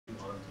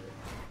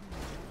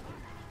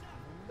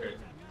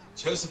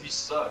Joseph, you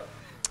suck.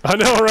 I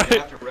know, right?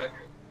 After record.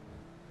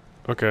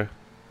 Okay.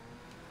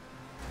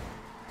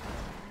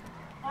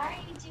 Why are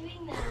you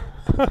doing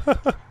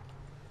that?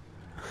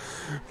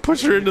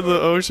 Push her into the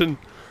ocean.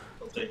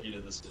 I'll take you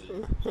to the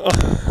city.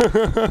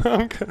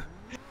 Okay.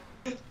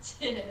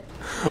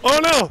 Oh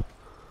no!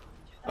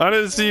 I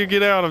didn't see you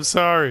get out, I'm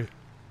sorry.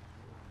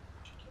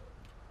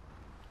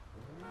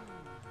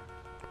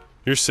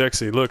 You're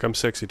sexy. Look, I'm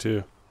sexy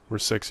too. We're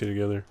sexy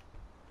together.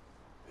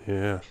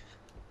 Yeah.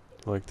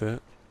 Like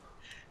that.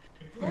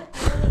 Look,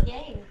 we're in the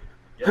game.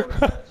 Yeah, we're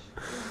match.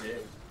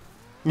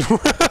 We're in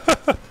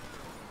the game.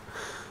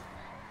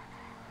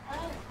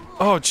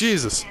 Oh,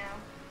 Jesus.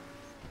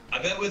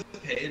 I bet with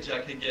Paige I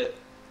could get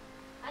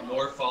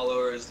more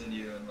followers than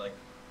you in like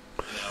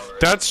an hour.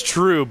 That's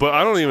true, but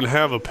I don't even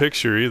have a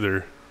picture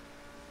either.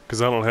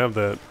 Because I don't have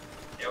that.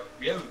 Yep,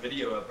 we have a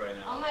video up right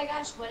now. Oh my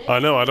gosh, what is I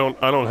know, I don't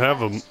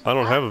have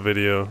a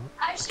video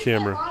I should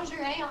camera. put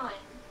lingerie on.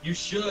 You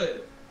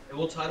should. And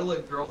we'll title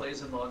it Girl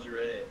Plays in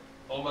Lingerie.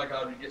 Oh my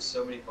god, we get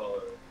so many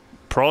followers.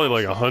 Probably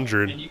like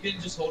 100. And you can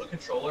just hold a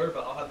controller,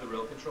 but I'll have the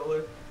real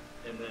controller.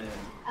 And then...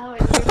 Oh,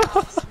 and you're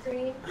off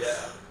screen? Yeah.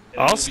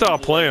 And I'll then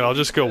stop playing, I'll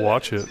just go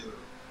watch it.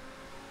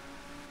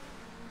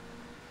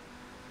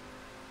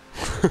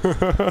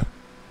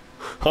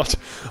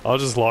 I'll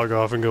just log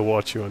off and go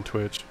watch you on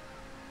Twitch.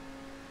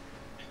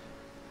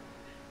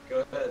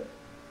 Go ahead.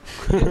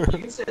 You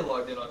can stay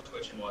logged in on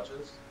Twitch and watch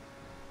us.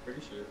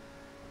 Pretty sure.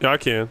 Yeah, I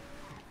can.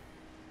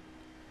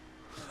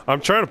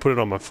 I'm trying to put it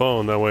on my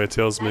phone, that way it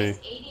tells Nice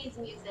me. 80s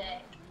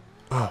music.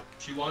 Oh.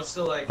 She wants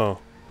to like Oh.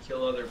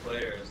 kill other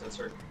players. That's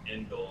her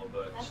end goal,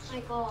 but That's my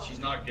goal. she's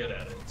not good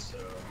at it. So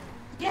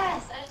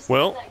Yes, I just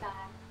Well, killed that guy.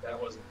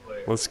 that wasn't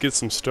player. Let's get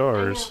some I know,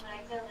 stars. but I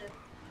killed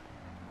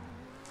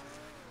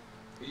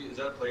him. Is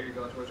that a player you're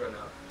going towards right now?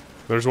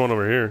 There's one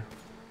over here.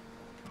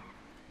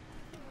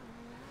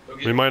 Go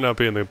get We him. might not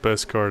be in the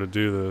best car to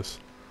do this.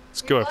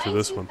 Let's go You're after going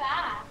this too one.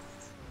 fast.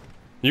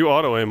 You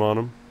auto aim on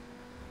him.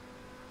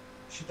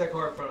 Shoot that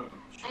car in front of him.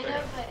 Shoot I that know,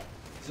 guy. but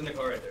He's in the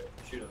car right there.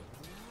 Shoot him.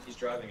 He's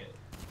driving it.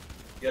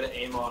 You gotta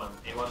aim on him.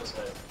 Aim on his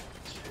head.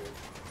 Shoot.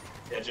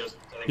 Yeah, just.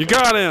 I think You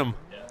just- got him!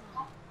 Yeah.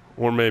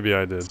 Or maybe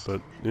I did, but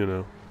you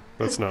know,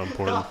 that's not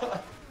important.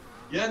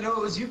 Yeah, no, it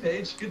was you,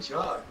 Paige. Good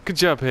job. Good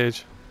job,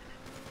 Paige.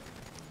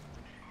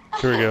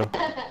 Here we go.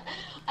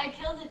 I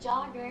killed a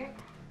jogger.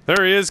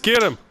 There he is,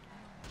 get him!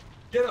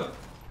 Get him.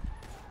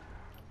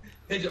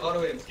 Paige,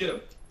 auto aims. Get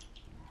him.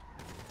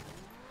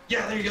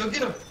 Yeah, there you go.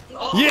 Get him.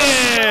 Oh,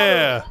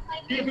 Yeah!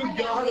 You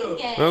got him.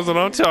 That's what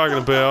I'm talking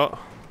about.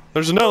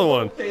 There's another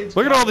one.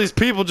 Look at all these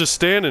people just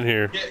standing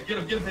here. Get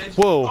him, Paige.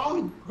 Whoa.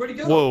 Oh, where'd he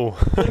go? Whoa.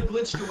 He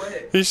glitched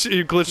away. He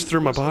glitched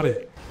through my body.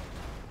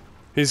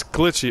 He's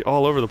glitchy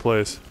all over the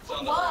place. It's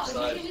on the other Whoa,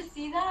 side. did you just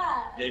see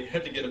that? Yeah, you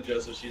have to get him,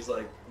 Joseph. She's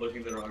like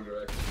looking the wrong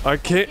direction. I I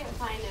can't. can't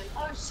find him.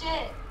 Oh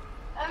shit.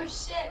 Oh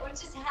shit, what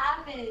just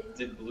happened?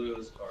 Did blue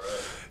his car up.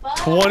 Fuck.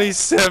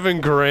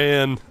 27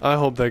 grand. I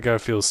hope that guy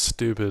feels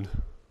stupid.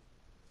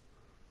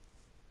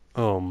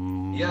 Oh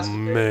He has to pay,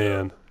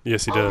 man. though.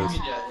 Yes, he Oh, does.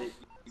 yeah,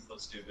 he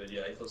feels stupid.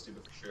 Yeah, he feels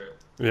stupid for sure.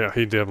 Yeah,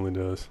 he definitely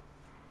does.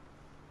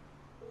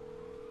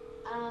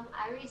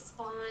 I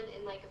respawned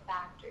in like a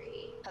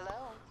factory. Hello.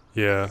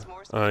 Yeah,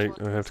 I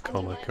have to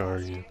call my car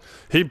again.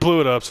 He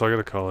blew it up, so I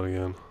gotta call it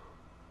again.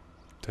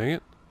 Dang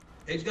it.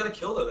 Paige got a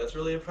kill though. That's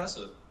really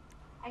impressive.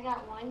 I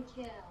got 1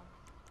 kill.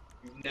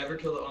 You've never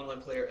killed an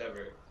online player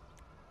ever.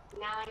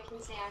 Now I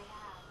can say I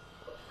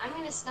have. I'm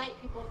gonna snipe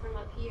people from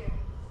up here.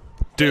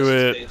 Do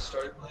Since it. Paige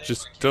started playing,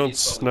 Just my don't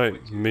KD's probably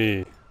snipe way too me.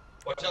 low.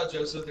 Watch out,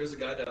 Joseph. There's a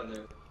guy down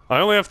there. I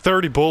only have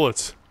 30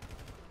 bullets.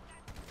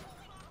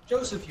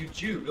 Joseph, you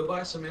Jew. Go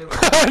buy some ammo.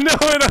 I know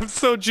it, I'm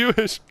so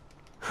Jewish.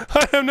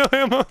 I have no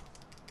ammo.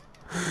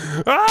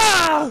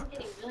 Ah! I'm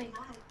getting really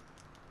high.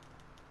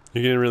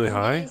 You're getting really I'm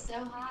high? getting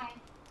so high.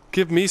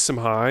 Give me some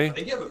I high.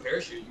 think you have a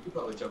parachute. You could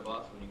probably jump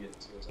off when you get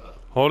to the top.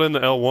 Hold in the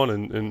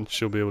L1 and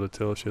she'll be able to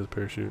tell if she has a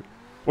parachute.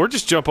 Or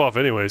just jump off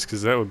anyways,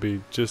 because that would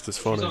be just as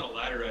She's funny. on a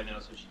ladder right now,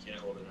 so she can't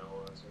hold an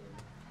L1. So.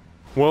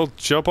 Well,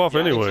 jump off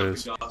Yeah, I think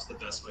anyways. jumping off's the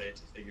best way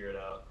to figure it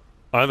out.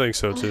 I think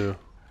so too.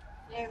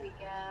 There we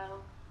go.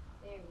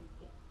 There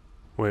we go.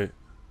 Wait,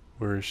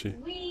 where is she?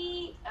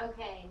 We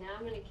okay. Now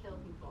I'm gonna kill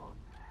people.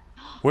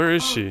 Where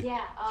is Oh, she?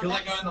 Yeah. Oh, Kill that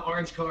that's- is in the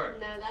orange car.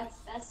 No,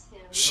 that's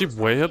him. Is she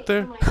way up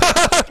there? Oh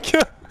my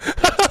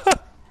God.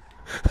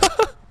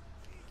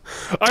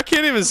 I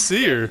can't even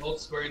see her. Hold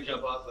square and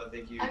jump off. I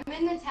think you I'm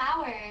in the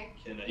tower.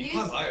 can. You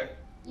can climb higher.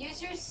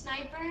 Use your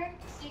sniper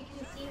so you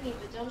can see me,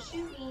 but don't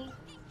shoot me.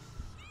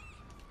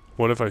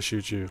 What if I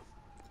shoot you?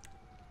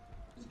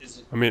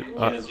 I mean, I'm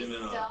I- gonna be zoom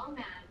in on. so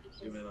mad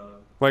Zoom in because on him.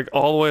 Like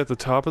all the way at the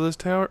top of this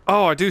tower?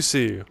 Oh, I do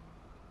see you.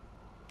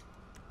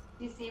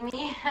 you see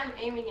me. I'm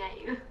aiming at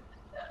you.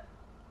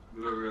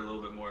 Move over a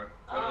little bit more.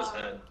 Go on his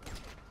head.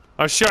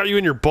 I shot you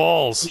in your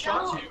balls. Who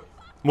shot you?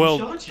 Well,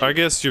 shot you? I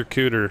guess you're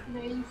cooter.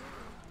 No, you-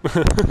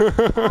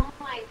 Oh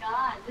my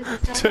god, this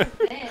is so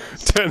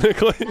bitch.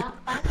 Technically.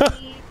 Not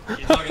funny.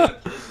 He's not gonna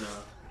have kids now.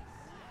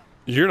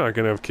 You're not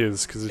gonna have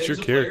kids because it's There's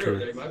your a player over character.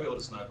 there. You might be able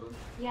to snipe him.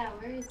 Yeah,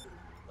 where is he?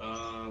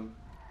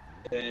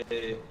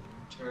 Hey,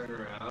 turn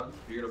around.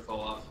 You're gonna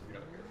fall off if you're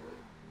not careful.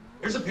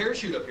 There's a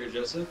parachute up here,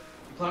 Joseph.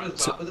 You climb to the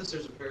top of this,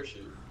 there's a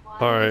parachute.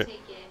 Alright.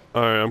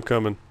 Alright, I'm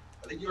coming.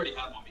 I think you already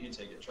have one, but you can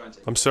take it. Try and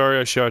take it. I'm sorry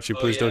I shot you.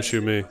 Please don't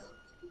shoot me.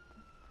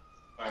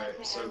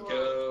 Alright, so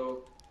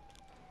go...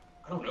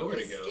 I don't know where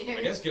to go.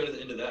 I guess go to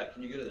the end of that.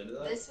 Can you go to the end of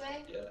that? This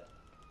way? Yeah.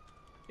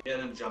 Yeah,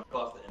 and then jump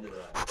off the end of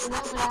that. No,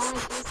 but I want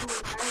to do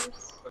something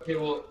first. Okay,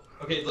 well...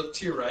 Okay, look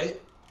to your right.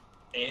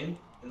 Aim,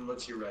 and look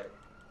to your right.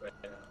 Right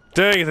now.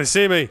 Dang it, they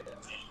see me! Yeah.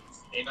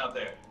 Aim out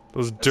there.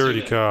 Those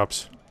dirty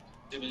cops.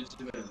 Zoom in,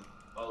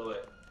 all the way.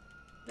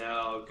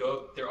 Now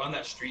go. They're on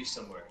that street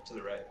somewhere to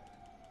the right.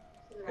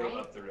 To the Go right?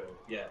 up the road.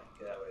 Yeah,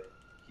 go that way.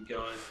 Keep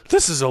going.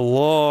 This is a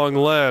long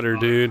ladder,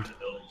 dude.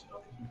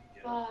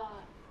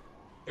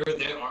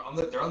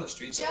 They're on the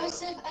street.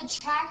 Joseph,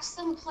 attract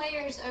some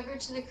players over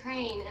to the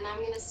crane, and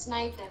I'm gonna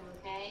snipe them.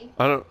 Okay?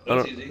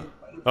 That's easy.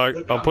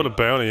 I'll put a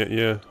bounty at.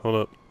 Yeah, hold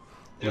up.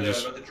 Yeah, they're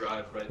about to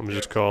drive right Let me there.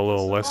 just call a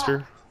little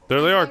Lester.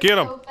 There they are. Get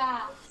them. So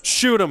fast.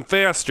 Shoot them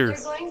faster.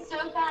 They're going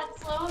so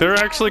fast. Slow them They're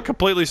down. actually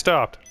completely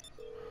stopped.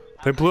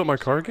 They blew up my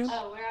car again?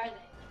 Oh, where are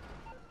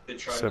they? They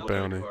tried Set to blow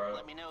bounty. their car up.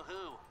 Let me know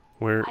who.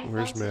 Where's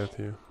felt it.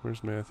 Matthew?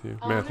 Where's Matthew?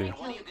 Oh, Matthew. I'm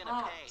What are you gonna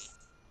gonna kill pay? cops.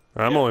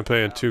 I'm only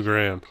paying $2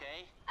 grand. Okay.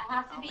 I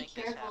have to I'll be make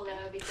this careful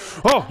happen. though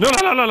because. Oh,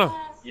 no.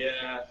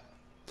 Yeah.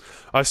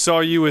 I saw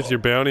you with your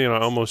bounty and I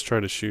almost tried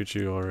to shoot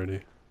you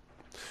already.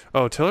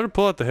 Oh, tell her to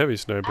pull out the heavy I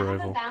sniper have a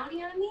rifle.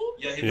 bounty on me?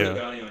 Yeah, he put a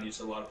bounty on you,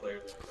 so a lot of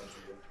players are coming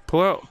for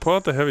you. Pull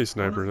out the heavy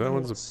sniper. That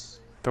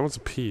one's a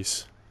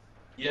piece.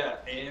 Yeah,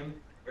 aim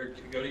or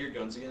go to your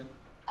guns again.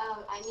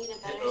 Oh, I need a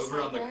better Hit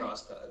over on the sniper.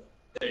 crosspad.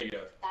 There you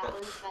go. That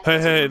one's better.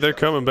 Hey, they're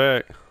coming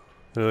back.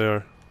 There they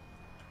are.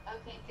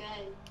 Okay,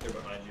 good. They're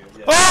behind you.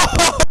 Yeah. Oh!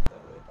 That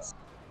way.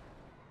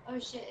 Oh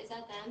shit, is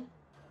that them?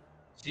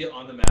 See it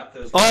on the map?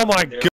 Those Oh my they're god.